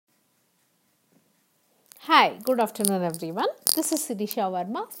Hi, good afternoon, everyone. This is Siddhisha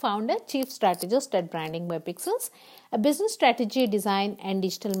Verma, founder, chief strategist at Branding by Pixels, a business strategy, design, and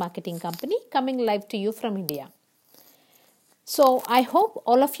digital marketing company coming live to you from India. So, I hope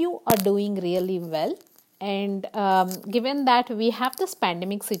all of you are doing really well. And given that we have this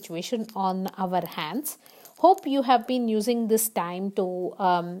pandemic situation on our hands, hope you have been using this time to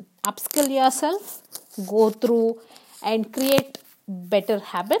upskill yourself, go through, and create better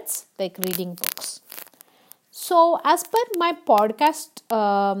habits like reading books. So, as per my podcast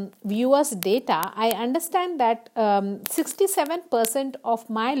viewers' data, I understand that 67% of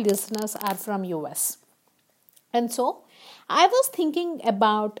my listeners are from US. And so, I was thinking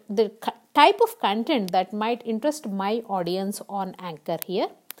about the type of content that might interest my audience on Anchor here.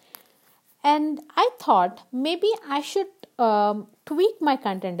 And I thought maybe I should tweak my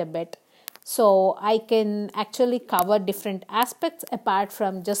content a bit so I can actually cover different aspects apart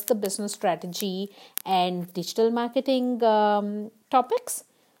from just the business strategy and digital marketing topics.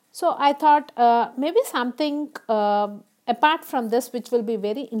 So I thought maybe something apart from this, which will be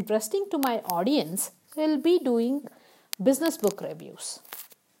very interesting to my audience, will be doing business book reviews.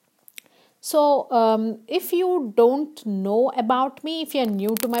 So, if you don't know about me, if you're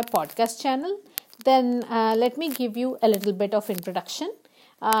new to my podcast channel, then let me give you a little bit of introduction.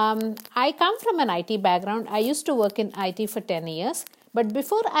 I come from an IT background. I used to work in IT for 10 years. But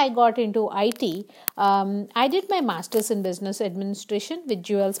before I got into IT, I did my master's in business administration with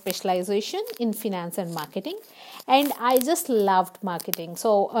dual specialization in finance and marketing. And I just loved marketing.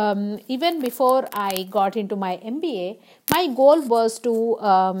 So even before I got into my MBA, my goal was to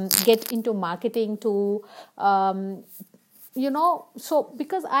get into marketing to so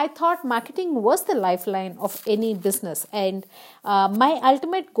because I thought marketing was the lifeline of any business, and my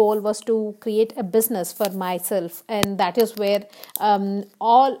ultimate goal was to create a business for myself, and that is where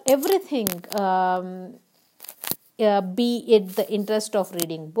all everything be it the interest of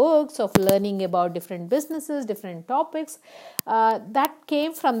reading books, of learning about different businesses, different topics, that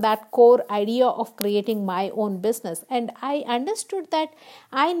came from that core idea of creating my own business. And I understood that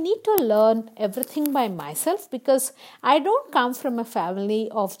I need to learn everything by myself because I don't come from a family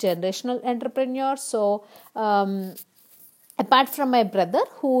of generational entrepreneurs. So, apart from my brother,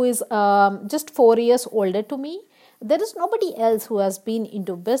 who is just 4 years older to me, there is nobody else who has been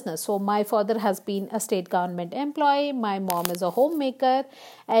into business. So my father has been a state government employee, my mom is a homemaker,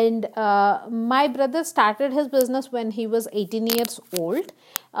 and my brother started his business when he was 18 years old,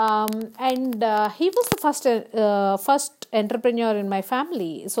 and he was the first entrepreneur in my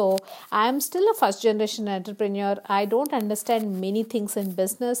family. So I am still a first generation entrepreneur. I don't understand many things in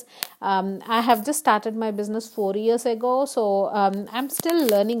business. I have just started my business 4 years ago, so I'm still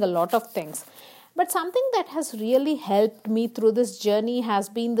learning a lot of things. But something that has really helped me through this journey has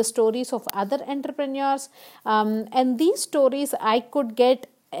been the stories of other entrepreneurs. And these stories, I could get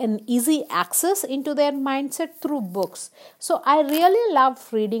an easy access into their mindset through books. So I really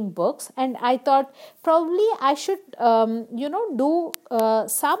love reading books, and I thought probably I should, do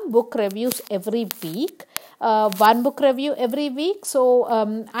some book reviews every week. One book review every week.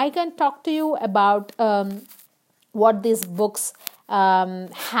 So I can talk to you about what these books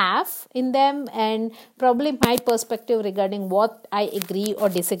have in them, and probably my perspective regarding what I agree or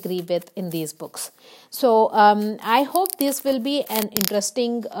disagree with in these books. So I hope this will be an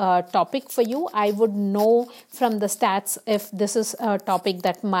interesting topic for you. I would know from the stats if this is a topic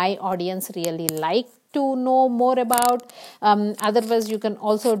that my audience really like to know more about. Otherwise, you can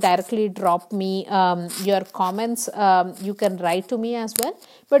also directly drop me your comments. You can write to me as well.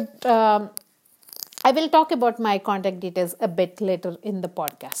 But I will talk about my contact details a bit later in the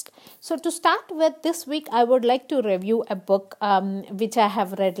podcast. So, to start with, this week I would like to review a book which I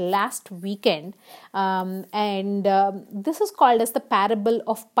have read last weekend, and this is called as The Parable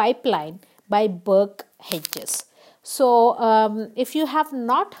of Pipeline by Burke Hedges. So, if you have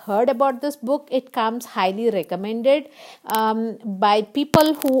not heard about this book, it comes highly recommended by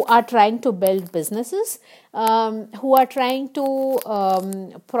people who are trying to build businesses, who are trying to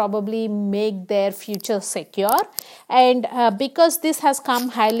probably make their future secure. And because this has come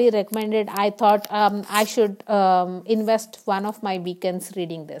highly recommended, I thought I should invest one of my weekends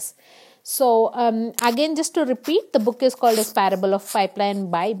reading this. So again, just to repeat, the book is called as Parable of Pipeline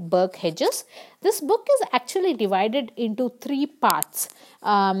by Burke Hedges. This book is actually divided into three parts.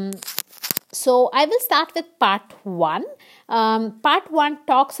 So I will start with part one. Part 1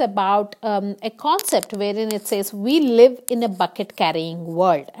 talks about a concept wherein it says we live in a bucket carrying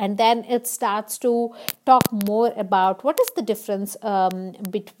world, and then it starts to talk more about what is the difference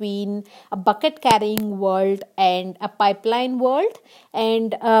between a bucket carrying world and a pipeline world,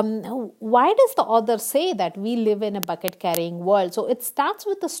 and why does the author say that we live in a bucket carrying world. So it starts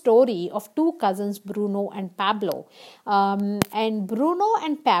with the story of two cousins, Bruno and Pablo. And Bruno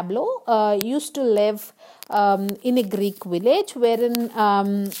and Pablo used to live in a Greek village wherein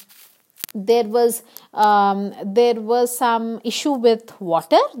there was some issue with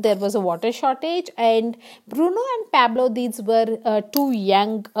water. There was a water shortage, and Bruno and Pablo, these were two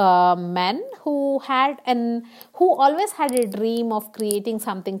young men who always had a dream of creating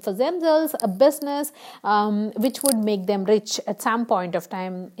something for themselves, a business which would make them rich at some point of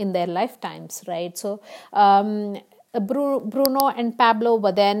time in their lifetimes, right? So Bruno and Pablo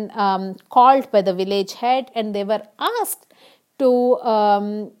were then called by the village head, and they were asked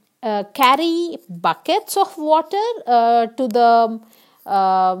to carry buckets of water to the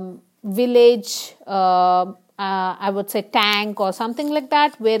village, I would say tank or something like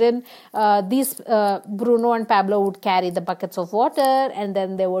that, wherein these Bruno and Pablo would carry the buckets of water, and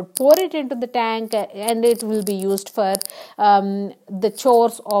then they would pour it into the tank, and it will be used for the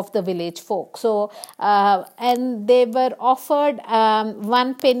chores of the village folk. So and they were offered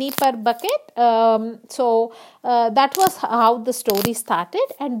 1 penny per bucket. That was how the story started,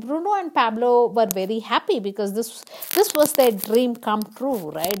 and Bruno and Pablo were very happy because this was their dream come true,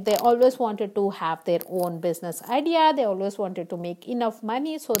 right? They always wanted to have their own business idea. They always wanted to make enough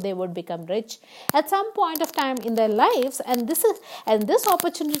money so they would become rich at some point of time in their lives, and this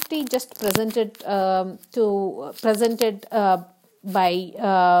opportunity just presented by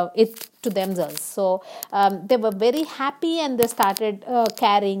it to themselves. So they were very happy, and they started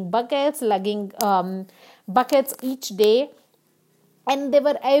carrying buckets, lugging buckets each day, and they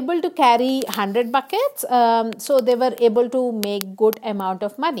were able to carry 100 buckets. So they were able to make good amount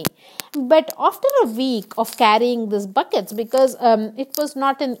of money. But after a week of carrying these buckets, because it was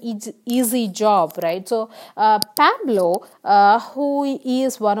not an easy job, right? So Pablo, who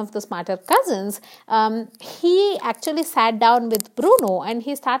is one of the smarter cousins, he actually sat down with Bruno, and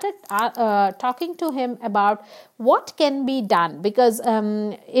he started talking to him about what can be done, because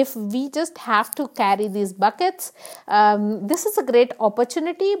if we just have to carry these buckets, this is a great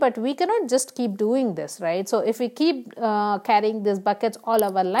opportunity, but we cannot just keep doing this, right? So if we keep carrying these buckets all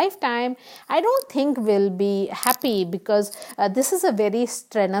our lifetime, I don't think we'll be happy, because this is a very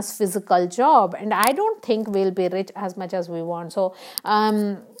strenuous physical job, and I don't think we'll be rich as much as we want. So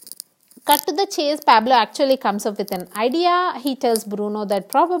cut to the chase, Pablo actually comes up with an idea. He tells Bruno that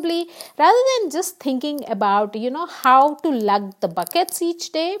probably rather than just thinking about, how to lug the buckets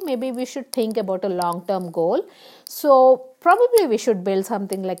each day, maybe we should think about a long-term goal. So probably we should build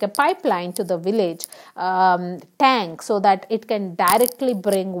something like a pipeline to the village tank, so that it can directly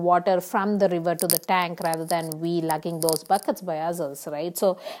bring water from the river to the tank rather than we lugging those buckets by ourselves, right?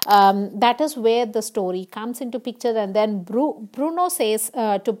 So that is where the story comes into picture. And then Bruno says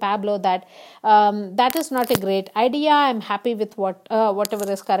to Pablo that that is not a great idea. I'm happy with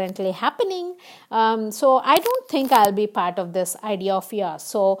whatever is currently happening. So I don't think I'll be part of this idea of yours.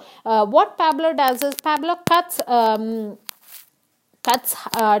 So what Pablo does is Pablo cuts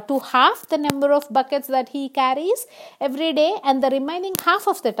to half the number of buckets that he carries every day, and the remaining half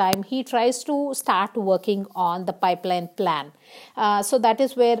of the time he tries to start working on the pipeline plan. So that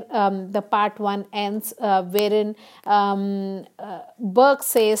is where the part 1 ends, wherein Burke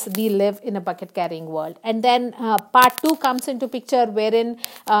says we live in a bucket carrying world, and then part 2 comes into picture, wherein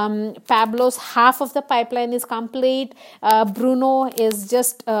Pablo's half of the pipeline is complete. Bruno is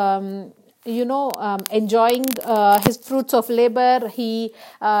just enjoying his fruits of labor. He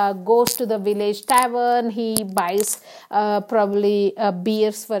goes to the village tavern. He buys probably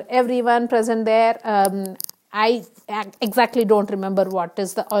beers for everyone present there. I exactly don't remember what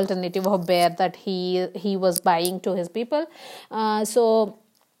is the alternative of beer that he was buying to his people.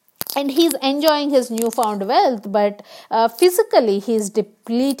 And he's enjoying his newfound wealth, but physically he's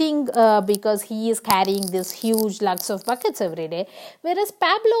depleting because he is carrying these huge lugs of buckets every day. Whereas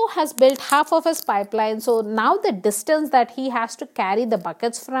Pablo has built half of his pipeline, so now the distance that he has to carry the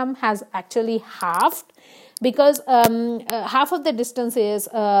buckets from has actually halved, because half of the distance is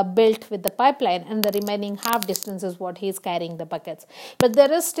built with the pipeline, and the remaining half distance is what he is carrying the buckets. But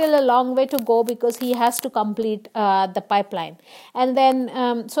there is still a long way to go, because he has to complete the pipeline. And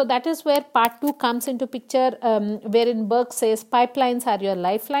then so that is where part 2 comes into picture, wherein Burke says pipelines are your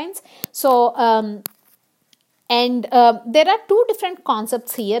lifelines. So And there are two different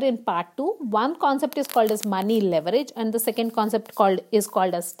concepts here in part 2. One concept is called as money leverage, and the second concept is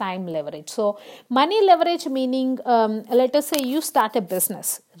called as time leverage. So money leverage meaning, let us say you start a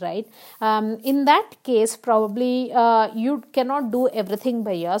business, right? In that case, probably you cannot do everything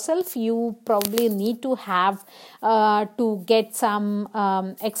by yourself. You probably need to have to get some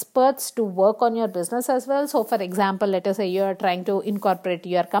experts to work on your business as well. So for example, let us say you are trying to incorporate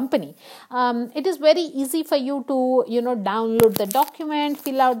your company. It is very easy for you to download the document,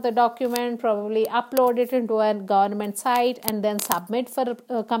 fill out the document, probably upload it into a government site and then submit for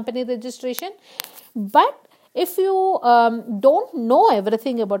company registration. But if you don't know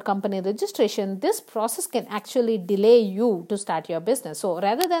everything about company registration, this process can actually delay you to start your business. So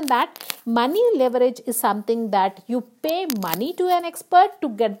rather than that, money leverage is something that you pay money to an expert to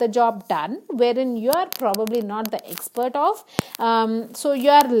get the job done, wherein you are probably not the expert of. So you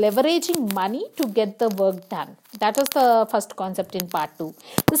are leveraging money to get the work done. That was the first concept in part 2.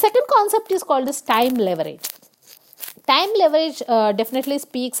 The second concept is called as time leverage. Time leverage definitely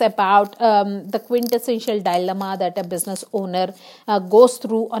speaks about the quintessential dilemma that a business owner goes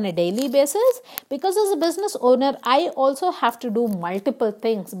through on a daily basis. Because as a business owner, I also have to do multiple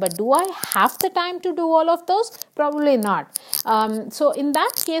things. But do I have the time to do all of those? Probably not. So in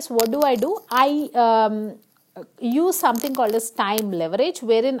that case, what do? I use something called as time leverage,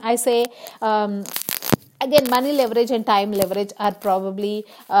 wherein I say, again, money leverage and time leverage are probably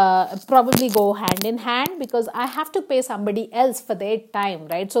go hand in hand, because I have to pay somebody else for their time,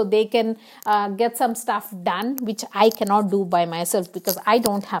 right? So they can get some stuff done which I cannot do by myself because I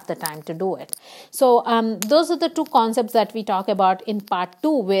don't have the time to do it. So those are the two concepts that we talk about in part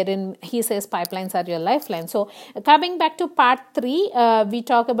 2, wherein he says pipelines are your lifeline. So coming back to part 3, we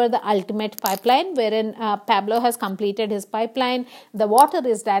talk about the ultimate pipeline, wherein Pablo has completed his pipeline. The water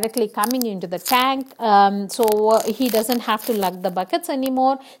is directly coming into the tank. So he doesn't have to lug the buckets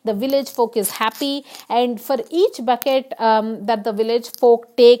anymore. The village folk is happy, and for each bucket that the village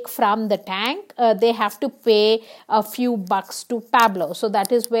folk take from the tank, they have to pay a few bucks to Pablo. So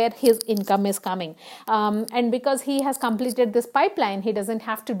that is where his income is coming. And because he has completed this pipeline, he doesn't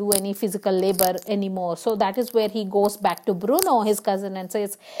have to do any physical labor anymore. So that is where he goes back to Bruno, his cousin, and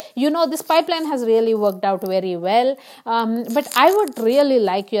says, this pipeline has really worked out very well, but I would really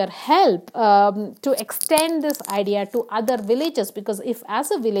like your help to extend this idea to other villages, because if as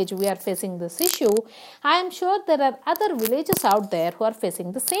a village we are facing this issue, I am sure there are other villages out there who are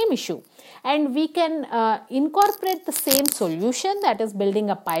facing the same issue, and we can incorporate the same solution, that is building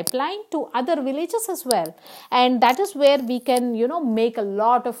a pipeline, to other villages as well. And that is where we can make a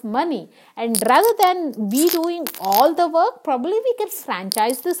lot of money. And rather than we doing all the work, probably we can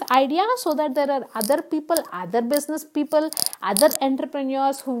franchise this idea so that there are other people, other business people, other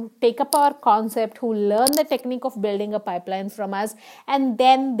entrepreneurs who take up our concept, who learn the technique of building a pipeline from us, and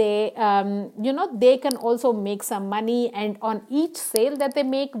then they they can also make some money, and on each sale that they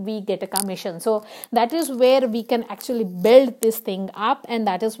make, we get a commission. So that is where we can actually build this thing up, and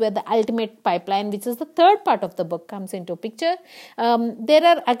that is where the ultimate pipeline, which is the third part of the book, comes into picture. There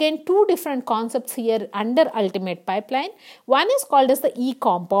are again two different concepts here under ultimate pipeline. One is called as the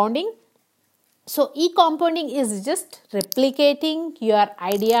e-compounding. So e-compounding is just replicating your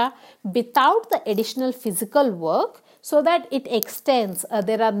idea without the additional physical work, so that it extends.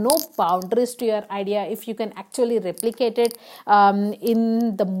 There are no boundaries to your idea if you can actually replicate it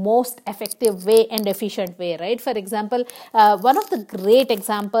in the most effective way and efficient way, right? For example, one of the great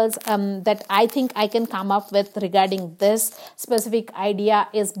examples that I think I can come up with regarding this specific idea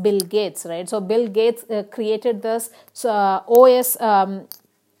is Bill Gates, right? So Bill Gates created this OS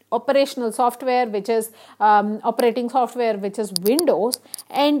operational software, which is operating software, which is Windows,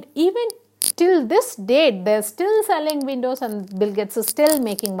 and even till this date they're still selling Windows, and Bill Gates is still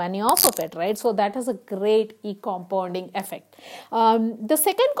making money off of it, right? So that is a great e-compounding effect. The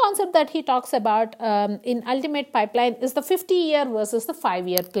second concept that he talks about in Ultimate Pipeline is the 50-year versus the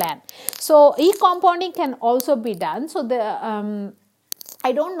 5-year plan. So e-compounding can also be done. So the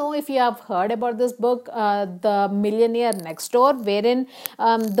I don't know if you have heard about this book, The Millionaire Next Door, wherein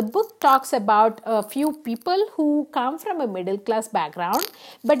the book talks about a few people who come from a middle class background,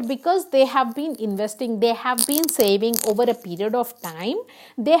 but because they have been investing, they have been saving over a period of time,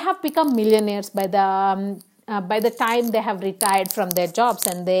 they have become millionaires by the time they have retired from their jobs,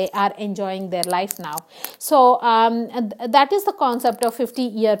 and they are enjoying their life now. So that is the concept of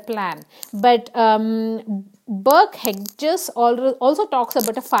 50-year plan. But Burke Hedges also talks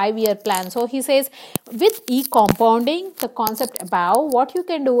about a 5-year plan. So he says, with e-compounding, the concept above, what you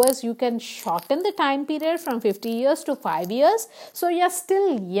can do is you can shorten the time period from 50 years to 5 years. So you're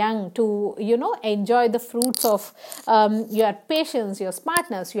still young to, enjoy the fruits of your patience, your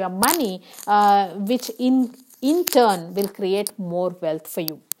smartness, your money, which in turn will create more wealth for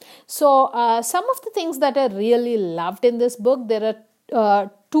you. So some of the things that I really loved in this book, there are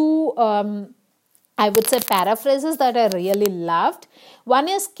two I would say paraphrases that I really loved. One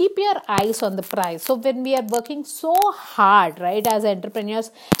is keep your eyes on the prize. So when we are working so hard, right, as entrepreneurs,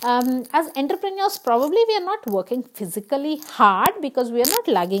 probably we are not working physically hard because we are not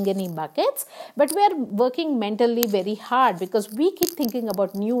lugging any buckets, but we are working mentally very hard because we keep thinking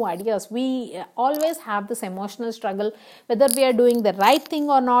about new ideas. We always have this emotional struggle, whether we are doing the right thing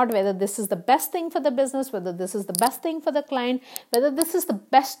or not, whether this is the best thing for the business, whether this is the best thing for the client, whether this is the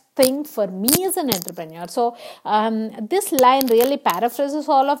best thing for me as an entrepreneur. So this line really paraphrases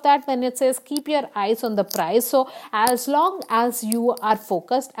all of that when it says keep your eyes on the prize. So as long as you are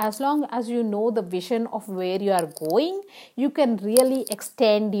focused, as long as you know the vision of where you are going, you can really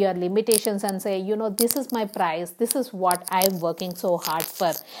extend your limitations and say, this is my prize, this is what I am working so hard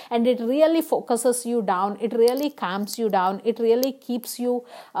for. And it really focuses you down, it really calms you down, it really keeps you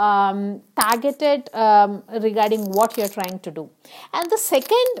targeted regarding what you're trying to do. And the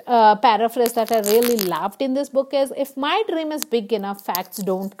second paraphrase that I really loved in this book is, if my dream is big enough, facts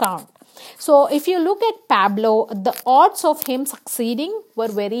don't count. So if you look at Pablo, the odds of him succeeding were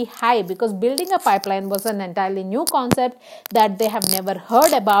very high because building a pipeline was an entirely new concept that they have never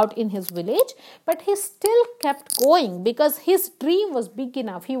heard about in his village. But he still kept going because his dream was big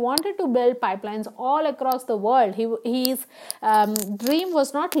enough. He wanted to build pipelines all across the world. His dream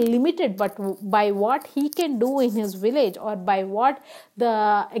was not limited but by what he can do in his village or by what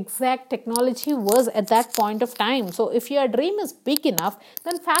the exact technology was at that point of time. So if your dream is big enough,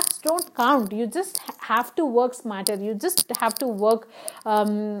 then facts don't count. You just have to work smarter. You just have to work a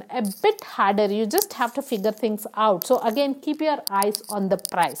bit harder. You just have to figure things out. So again, keep your eyes on the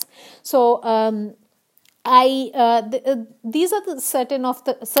prize. So these are the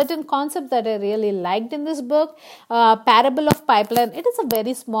certain concepts that I really liked in this book. Parable of Pipeline, it is a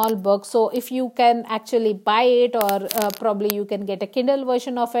very small book, so if you can actually buy it or probably you can get a Kindle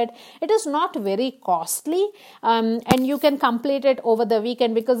version of it, it is not very costly, and you can complete it over the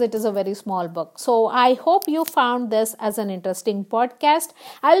weekend because it is a very small book. So I hope you found this as an interesting podcast.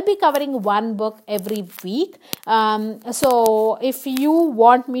 I'll be covering one book every week. So if you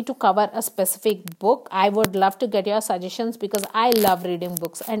want me to cover a specific book, I would love to get your suggestions because I love reading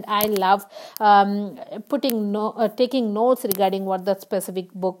books and I love taking notes regarding what the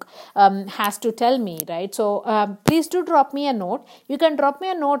specific book has to tell me, right? So please do drop me a note. You can drop me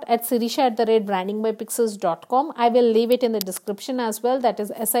a note at sirisha@brandingbypixels.com. I will leave it in the description as well. That is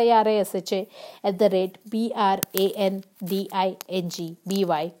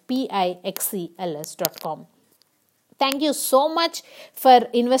sirasha@brandingbypixels.com. Thank you so much for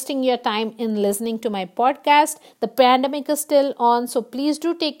investing your time in listening to my podcast. The pandemic is still on, so please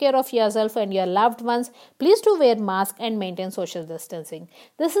do take care of yourself and your loved ones. Please do wear mask and maintain social distancing.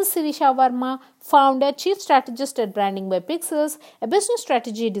 This is Sirisha Verma, founder, chief strategist at Branding by Pixels, a business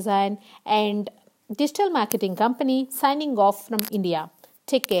strategy design and digital marketing company, signing off from India.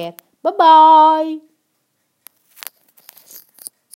 Take care. Bye-bye.